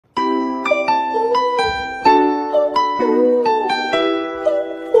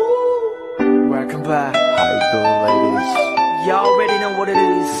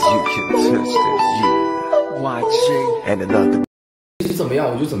你怎么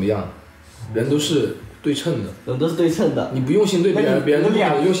样我就怎么样，人都是对称的，人都是对称的。你不用心对别人，别人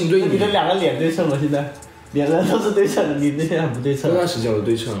用心对你。你的两个脸对称吗？现在两个人都是对称的，你现在不对称。过段时间我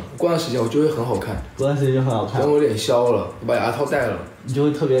对称了，过段时间我就会很好看。过段时间就很好看。等我脸消了，我把牙套戴了，你就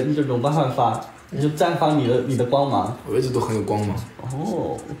会特别，你就容光焕发，你就绽放你的光芒。我一直都很有光芒。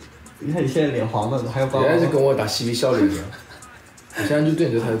哦，你看你现在脸黄了，还有光芒。别人是跟我打嬉皮笑脸的。我现在就对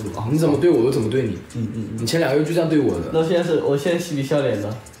你这态度，你怎么对我，我怎么对你。你前2个月就这样对我的。那我现在嬉皮笑脸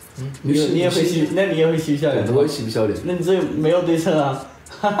的。你也会嬉，那你也会嬉皮笑脸？我不会嬉皮笑脸。那你这没有对称啊。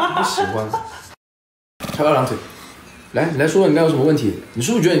不喜欢。叉2腿，来，你来说说你刚刚有什么问题？你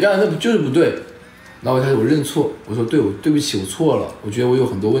是不是觉得你刚才那就是不对？然后我开始我认错，我说对不起，我错了，我觉得我有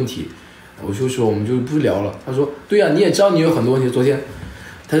很多问题，我就说我们就不聊了。他说对呀，你也知道你有很多问题。昨天，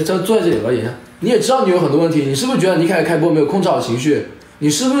他就坐在这里了，眼下你也知道你有很多问题，你是不是觉得你开播没有控制好情绪？你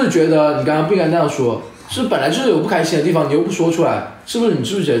是不是觉得你刚刚不应该那样说？是本来就是有不开心的地方，你又不说出来，是不是？你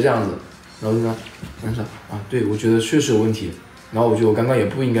是不是觉得这样子？然后就说，对，我觉得确实有问题。然后我觉得我刚刚也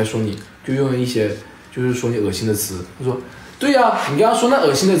不应该说你，就用了一些就是说你恶心的词。他说，对呀，你刚刚说那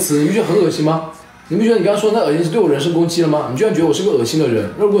恶心的词，你不觉得很恶心吗？你不觉得你刚刚说那恶心是对我人身攻击了吗？你居然觉得我是个恶心的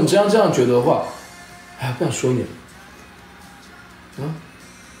人？那如果你这样觉得的话，哎，不想说你。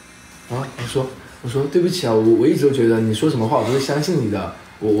我说对不起啊，我一直都觉得你说什么话我都会相信你的。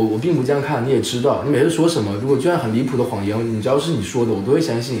我并不这样看，你也知道，你每次说什么，如果就算很离谱的谎言，你只要是你说的，我都会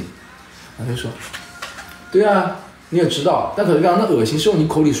相信。然后就说，对啊，你也知道，但可是刚刚那恶心是用你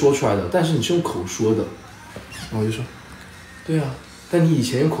口里说出来的，但是你是用口说的。然后我就说，对啊，但你以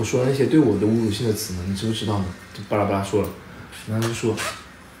前用口说的那些对我的侮辱性的词呢，你知不知道呢？就巴拉巴拉说了，然后就说，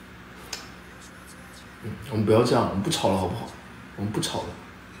我们不要这样，我们不吵了好不好？我们不吵了。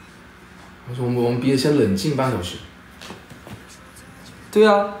我说我们彼此先冷静半小时。对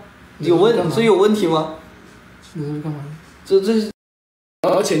啊，所以有问题吗？你在干嘛？这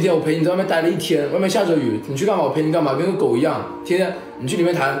然后前天我陪你在外面待了1天，外面下着雨，你去干嘛？我陪你干嘛？跟个狗一样，天天你去里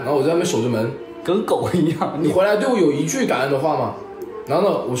面谈，然后我在外面守着门，跟狗一样。你回来对我有一句感恩的话吗？然后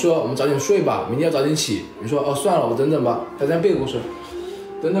呢，我说我们早点睡吧，明天要早点起。你说哦算了，我等等吧。他这样背着我说，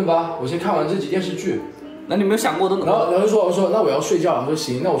等等吧，我先看完这集电视剧。那你没有想过然后就说我说那我要睡觉了。我说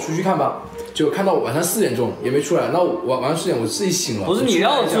行，那我出去看吧。就看到晚上4点钟也没出来，那我晚上4点我自己醒了。不是你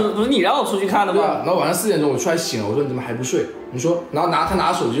让我出去看的吗？对啊，然后晚上4点钟我出来醒了，我说你怎么还不睡？你说，然后他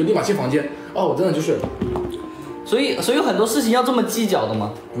拿手机就立马进房间。哦，我真的就睡了。所以有很多事情要这么计较的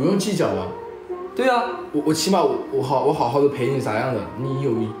吗？不用计较啊。对啊，我起码我好好的陪你咋样的？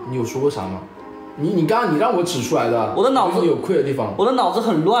你有说过啥吗？你刚刚你让我指出来的，我的脑子有亏的地方。我的脑子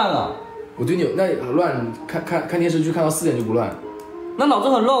很乱啊。我对你那乱，看电视剧看到4点就不乱。那脑子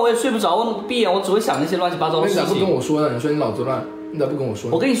很乱，我也睡不着，我闭眼我只会想那些乱七八糟的事情。那你咋不跟我说呢？你说你脑子乱，你咋不跟我说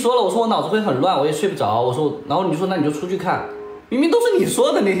呢？我跟你说了，我说我脑子会很乱，我也睡不着。我说，然后你说那你就出去看，明明都是你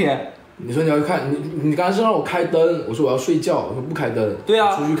说的那天。你说你要去看，你刚才是让我开灯，我说我要睡觉，我说不开灯。对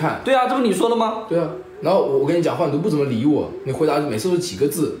啊，出去看。对啊，这不你说的吗？对啊。然后我跟你讲话，你都不怎么理我，你回答每次都是几个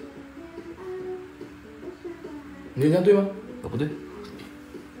字。你这样对吗？不对。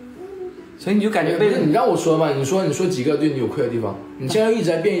所以你就感觉被你让我说嘛，你说几个对你有亏的地方，你现在一直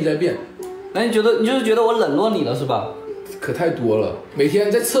在变，那你就是觉得我冷落你了是吧？可太多了，每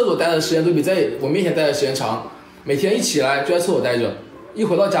天在厕所待的时间都比在我面前待的时间长，每天一起来就在厕所待着，一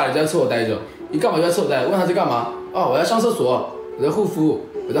回到家里就在厕所待着，一干嘛就在厕所待着，问他在干嘛？哦，我在上厕所，我在护肤，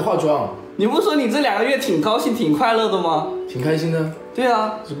我在化妆。你不是说你这2个月挺高兴挺快乐的吗？挺开心的。对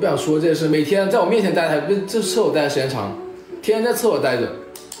啊，就不想说这事，每天在我面前待还比这厕所待的时间长，天天在厕所待着。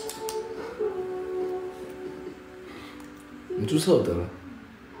你住厕所得了。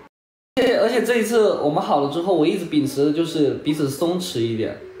而且这一次我们好了之后，我一直秉持的就是彼此松弛一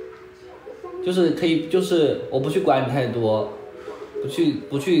点，就是可以，就是我不去管你太多，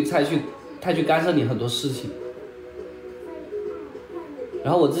不去太去干涉你很多事情。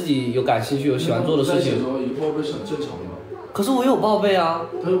然后我自己有感兴趣、有喜欢做的事情。有报备是很正常的。可是我有报备啊。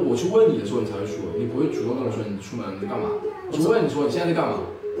但是我去问你的时候，你才会说，你不会主动跟我说你出门在干嘛。我去问你说你现在在干嘛。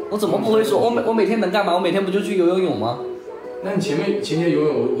我怎么不会说？我每天能干嘛？我每天不就去游泳吗？那你前天游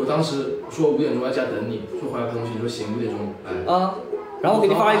泳，我当时说5点钟在家等你，说回来拍东西，你说行5点钟来。啊，然后我给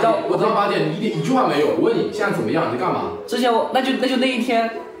你发了一张，我到8点，你一句话没有。我问你现在怎么样？你在干嘛？之前那就那一天，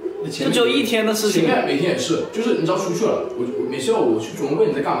就只有1天的事情。前面每天也是，就是你只要出去了，我没事我去主动问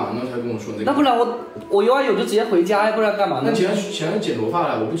你在干嘛，然后才跟我说你在干嘛。那不然我游完泳就直接回家呀，不然干嘛呢？那前天剪头发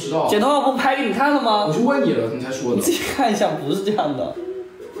了，我不知道。剪头发我不拍给你看了吗？我去问你了，你才说的。你自己看一下，不是这样的。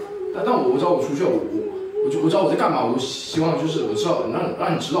但我知道我出去了，我知道我在干嘛，我希望就是我知道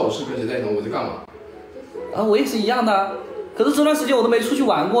让你知道我是跟谁在一起，我在干嘛。啊，我也是一样的。可是这段时间我都没出去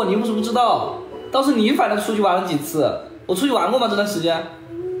玩过，你又不是不知道。倒是你反正出去玩了几次，我出去玩过吗？这段时间？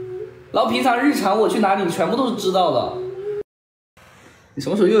然后平常日常我去哪里，你全部都是知道的。你什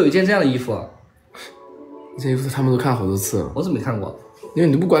么时候又有一件这样的衣服啊？这件衣服他们都看好多次了。我怎么没看过？因为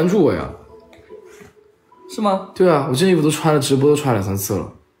你都不关注我呀。是吗？对啊，我这件衣服都穿了，直播都穿了2、3次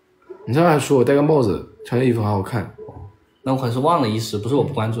了。你上来还说我戴个帽子，穿这衣服很好看。那我可能是忘了一时，不是我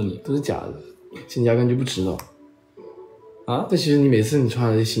不关注你，都是假的，其实你压根就不知道。啊？但其实你每次你穿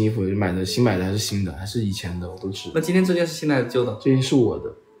的这新衣服，买的新买的还是新的，还是以前的，我都知道。那今天这件是新的还是旧的？这件是我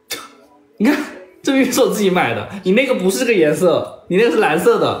的。你看，这明明是我自己买的，你那个不是这个颜色，你那个是蓝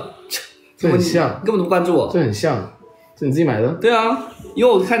色的，这很像，根本都不关注我。这很像，这你自己买的？对啊，因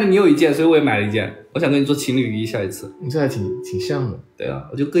为我看着你有一件，所以我也买了一件。我想跟你做情侣衣，下一次。你这还挺像的。对啊，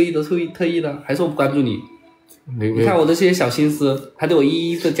我就特意的，还是我不关注你。你看我的这些小心思，还得我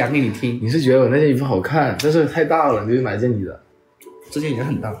一一的讲给你听。你是觉得我那件衣服好看，但是太大了，你就买件你的。这件也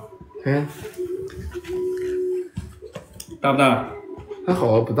很大，看看大不大？还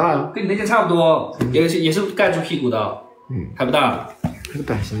好啊，不大啊，跟你那件差不多，也是盖住屁股的，还不大。它的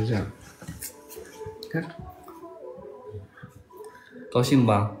版型是这样，看，高兴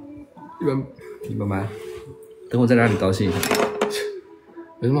吧？一般般。等我再让你高兴一下。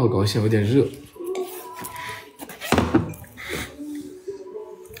没什么好高兴，有点热。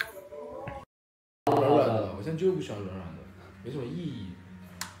软软的，我现在就不喜欢软软的，没什么意义。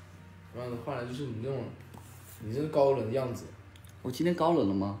软软的换来就是你那种，你这个高冷的样子。我今天高冷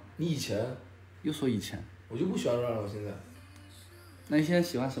了吗？你以前又说以前，我就不喜欢软软了，现在。那你现在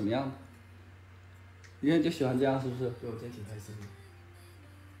喜欢什么样的？你现在就喜欢这样是不是？对，我今天挺开心的，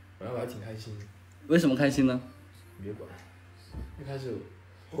本来我还挺开心的。为什么开心呢？你别管，一开始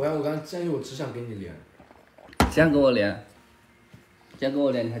回来我刚建议我只想跟你连。这样跟我连，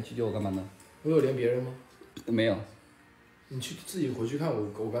你还拒绝我干嘛呢？我有连别人吗？没有。你去自己回去看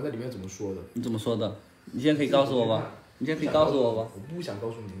我刚在里面怎么说的。你怎么说的？你现在可以告诉我吗？你现在可以告诉我吗？我不想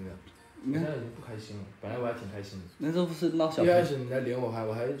告诉你现在。我现在已经不开心了，本来我还挺开心的。那这不是闹小？一开始你来连我还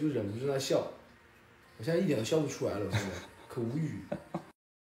就忍不住在笑，我现在一点都笑不出来了，我现在可无语。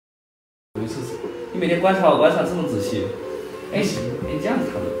有一次，你每天观察这么仔细，哎，你这样子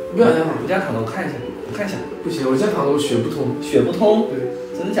躺着，不要这样，你这样躺着，我看一下。不行，我这样躺着我血不通。血不通？对，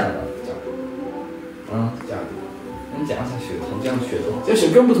真的假的？假的。假的。你讲啥血通？这样血通？这血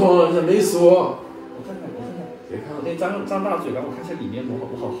更不通了，你咋没说？我看看。别看了。我给你张大嘴巴，我看一下里面，我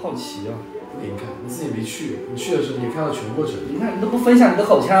好好奇啊。不给你看，你自己没去，你去的时候你看到全过程。你看你都不分享你的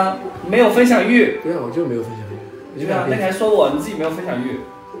口腔，你没有分享欲。对啊，我就没有分享欲。对啊，那你还说我，你自己没有分享欲。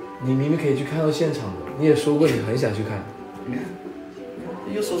你明明可以去看到现场的，你也说过你很想去看。你看，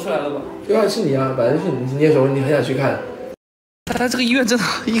又说出来了吧？对啊，是你啊，本来就是你也说你很想去看。但这个医院真的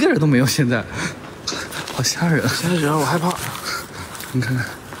一个人都没有，现在好吓人，吓人，我害怕。你看看，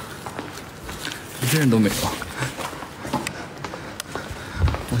一个人都没有。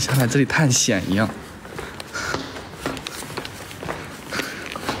我像来这里探险一样。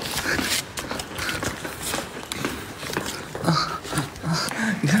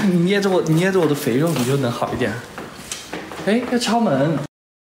你看你捏着我的肥肉，你就能好一点。哎，要敲门。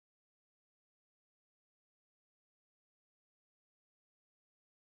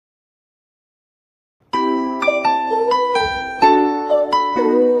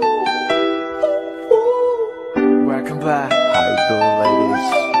Welcome back. How you doing, ladies?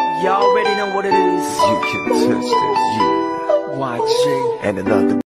 Y'all already know what it is. You can touch this, yeah. Watching and another.